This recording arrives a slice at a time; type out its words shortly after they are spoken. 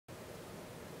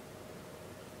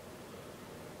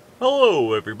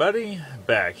Hello everybody,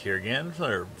 back here again for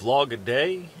another vlog a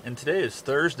day, and today is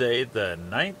Thursday the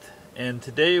 9th, and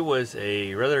today was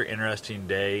a rather interesting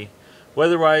day.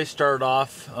 Weather-wise, started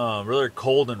off rather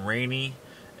cold and rainy,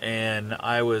 and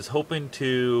I was hoping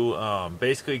to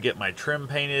basically get my trim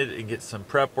painted and get some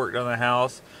prep work done on the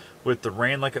house. With the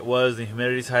rain like it was, the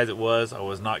humidity as high as it was, I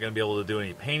was not going to be able to do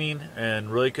any painting,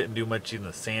 and really couldn't do much in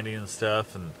the sanding and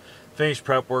stuff, and finished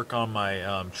prep work on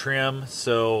my trim,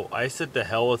 so I said to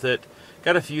hell with it.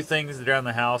 Got a few things around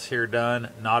the house here done,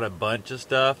 not a bunch of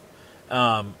stuff.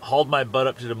 Hauled my butt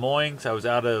up to Des Moines 'cause I was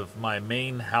out of my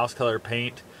main house color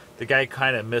paint. The guy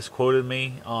kind of misquoted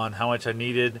me on how much I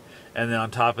needed, and then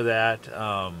on top of that,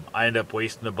 I ended up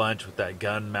wasting a bunch with that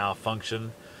gun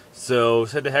malfunction. So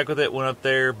said to heck with it, went up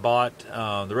there, bought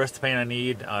the rest of the paint I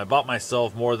need. I bought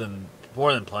myself more than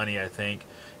plenty, I think.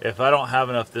 If I don't have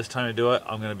enough this time to do it,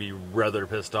 I'm going to be rather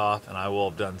pissed off, and I will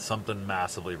have done something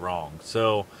massively wrong.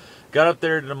 So, got up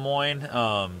there to Des Moines.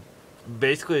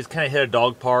 Basically, it's kind of hit a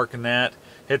dog park and that.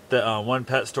 Hit the one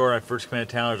pet store when I first came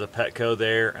into town. There's a Petco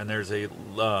there, and there's a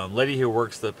lady who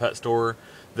works the pet store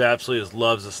that absolutely just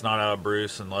loves the snot out of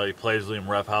Bruce, and like plays with him,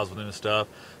 roughhouse with him and stuff.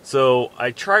 So I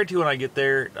tried to when I get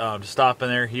there to stop in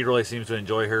there. He really seems to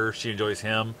enjoy her. She enjoys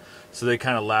him. So they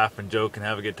kind of laugh and joke and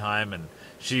have a good time, and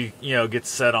she, gets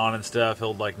set on and stuff.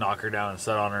 He'll like knock her down and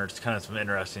set on her. It's kind of some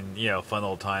interesting, fun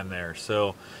little time there.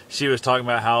 So she was talking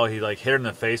about how he like hit her in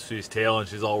the face with his tail, and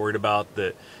she's all worried about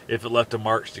that if it left a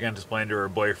mark, she's gonna explain to her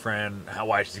boyfriend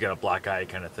why she's got a black eye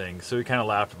kind of thing. So we kind of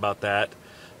laughed about that.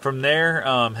 From there,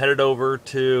 headed over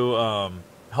to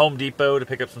Home Depot to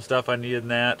pick up some stuff I needed in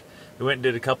that. We went and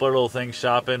did a couple of little things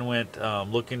shopping. Went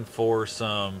looking for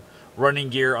some running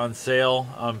gear on sale.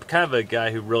 I'm kind of a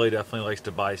guy who really definitely likes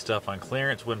to buy stuff on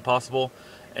clearance when possible,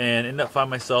 and ended up finding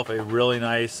myself a really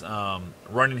nice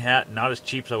running hat. Not as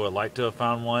cheap as I would like to have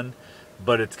found one,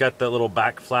 but it's got that little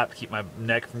back flap to keep my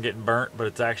neck from getting burnt, but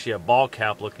it's actually a ball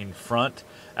cap looking front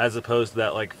as opposed to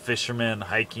that like fisherman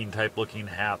hiking type looking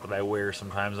hat that I wear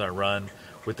sometimes when I run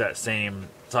with that same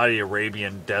Saudi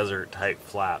Arabian desert type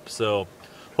flap. So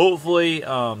hopefully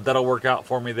that'll work out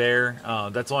for me there.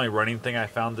 That's the only running thing I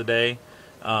found today.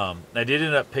 I did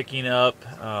end up picking up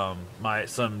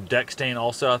some deck stain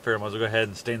also out there. I might as well go ahead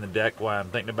and stain the deck while I'm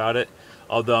thinking about it.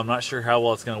 Although I'm not sure how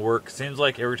well it's going to work. Seems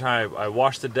like every time I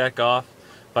wash the deck off,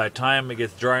 by the time it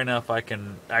gets dry enough I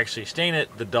can actually stain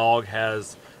it, the dog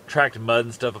has tracked mud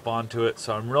and stuff up onto it.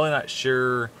 So I'm really not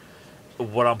sure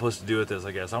what I'm supposed to do with this,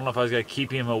 I guess. I don't know if I was going to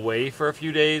keep him away for a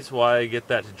few days while I get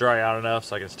that to dry out enough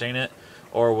so I can stain it,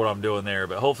 or what I'm doing there,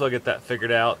 but hopefully I'll get that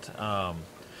figured out.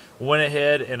 Went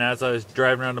ahead, and as I was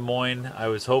driving around Des Moines, I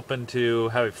was hoping to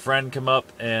have a friend come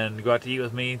up and go out to eat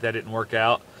with me. That didn't work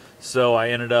out, so I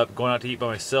ended up going out to eat by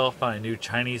myself. Found a new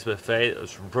Chinese buffet. It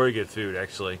was some pretty good food,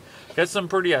 actually. Got some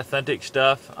pretty authentic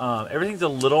stuff. Everything's a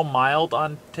little mild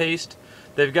on taste.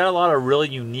 They've got a lot of really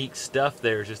unique stuff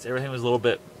there. Just everything was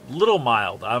a little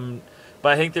mild.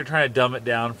 But I think they're trying to dumb it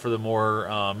down for the more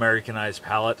Americanized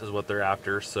palate is what they're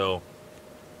after. So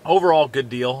overall, good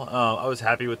deal. I was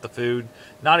happy with the food.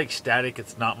 Not ecstatic.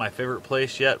 It's not my favorite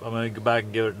place yet. I'm going to go back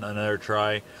and give it another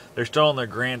try. They're still in their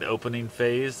grand opening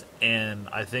phase, and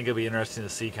I think it'll be interesting to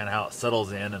see kind of how it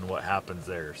settles in and what happens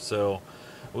there. So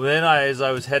then as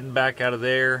I was heading back out of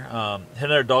there, hit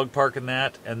another dog park in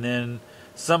that, and then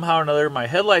somehow or another, my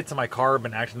headlights in my car have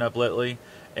been acting up lately,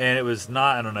 and it was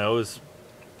not, I don't know,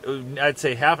 I'd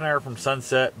say half an hour from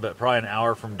sunset, but probably an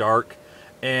hour from dark.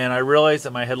 And I realized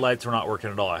that my headlights were not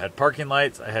working at all. I had parking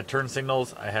lights, I had turn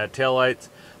signals, I had tail lights.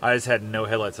 I just had no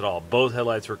headlights at all. Both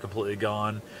headlights were completely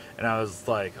gone, and I was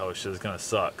like, oh shit, it's gonna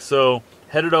suck. So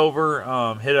headed over,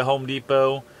 hit a Home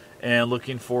Depot, and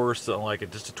looking for some,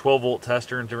 just a 12-volt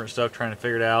tester and different stuff, trying to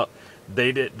figure it out.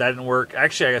 That didn't work.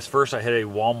 Actually, I guess first I hit a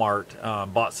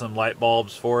Walmart, bought some light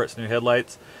bulbs for its new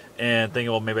headlights, and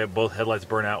thinking, well, maybe both headlights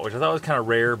burn out, which I thought was kind of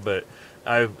rare, but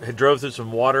I had drove through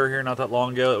some water here not that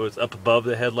long ago. It was up above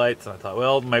the headlights, and I thought,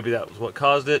 well, maybe that was what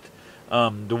caused it.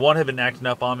 The one had been acting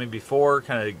up on me before,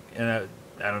 and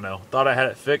I don't know, thought I had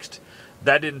it fixed.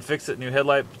 That didn't fix it. New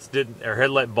headlights didn't, or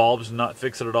headlight bulbs did not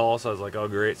fix it at all. So I was like, oh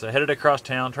great. So I headed across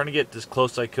town, trying to get as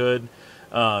close as I could,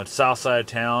 south side of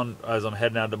town, as I'm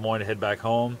heading out of Des Moines to head back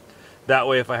home. That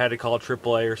way, if I had to call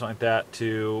AAA or something like that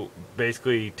to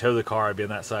basically tow the car, I'd be on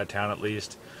that side of town at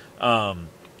least.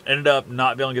 Ended up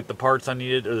not being able to get the parts I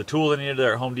needed, or the tools I needed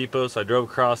there at Home Depot, so I drove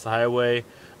across the highway,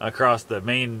 across the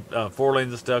main 4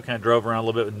 lanes and stuff, kind of drove around a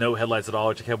little bit with no headlights at all,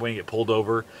 which I kept waiting to get pulled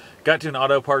over. Got to an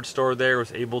auto parts store there,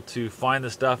 was able to find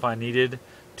the stuff I needed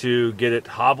to get it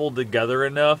hobbled together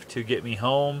enough to get me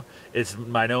home. It's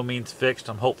by no means fixed.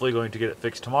 I'm hopefully going to get it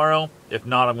fixed tomorrow. If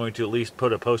not, I'm going to at least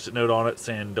put a post-it note on it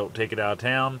saying don't take it out of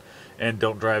town and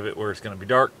don't drive it where it's going to be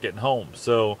dark getting home.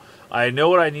 So I know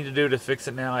what I need to do to fix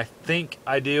it now. I think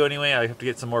I do anyway. I have to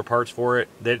get some more parts for it.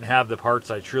 They didn't have the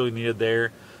parts I truly needed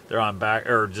there. They're on back,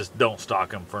 or just don't stock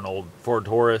them for an old Ford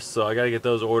Taurus. So I got to get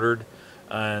those ordered,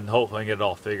 and hopefully I can get it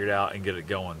all figured out and get it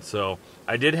going. So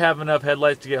I did have enough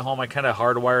headlights to get home. I kind of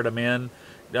hardwired them in,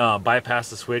 bypassed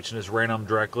the switch, and just ran them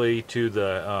directly to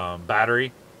the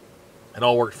battery. It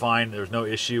all worked fine. There was no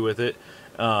issue with it.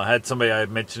 Had somebody I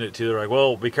mentioned it to, they're like,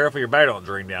 well, be careful your battery don't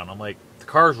drain down. I'm like, the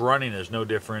car's running, there's no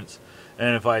difference.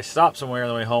 And if I stop somewhere on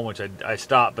the way home, which I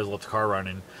stopped but left the car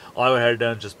running, all I would have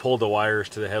done is just pull the wires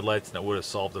to the headlights and it would have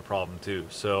solved the problem too.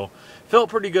 So felt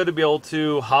pretty good to be able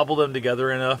to hobble them together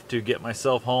enough to get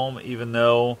myself home, even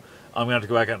though I'm gonna have to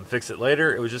go back out and fix it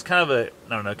later. It was just kind of a,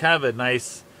 I don't know, kind of a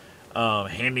nice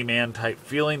handyman type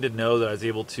feeling to know that I was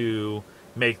able to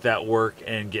make that work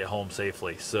and get home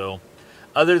safely. So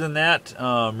other than that,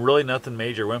 really nothing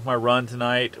major. Went for my run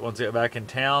tonight. Once I got back in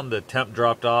town, the temp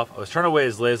dropped off. I was trying to weigh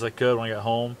as late as I could when I got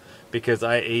home because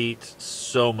I ate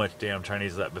so much damn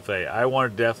Chinese at that buffet. I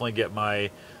wanted to definitely get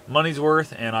my money's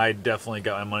worth, and I definitely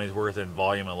got my money's worth in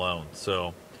volume alone.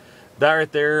 So that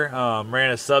right there,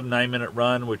 ran a sub 9-minute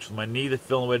run, which my knee the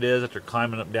feeling what it is after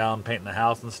climbing up, down, painting the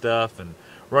house and stuff, and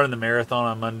running the marathon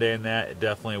on Monday and that. It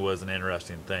definitely was an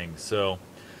interesting thing. So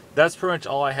that's pretty much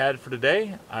all I had for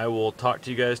today. I will talk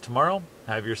to you guys tomorrow.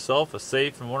 Have yourself a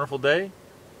safe and wonderful day.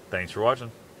 Thanks for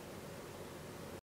watching.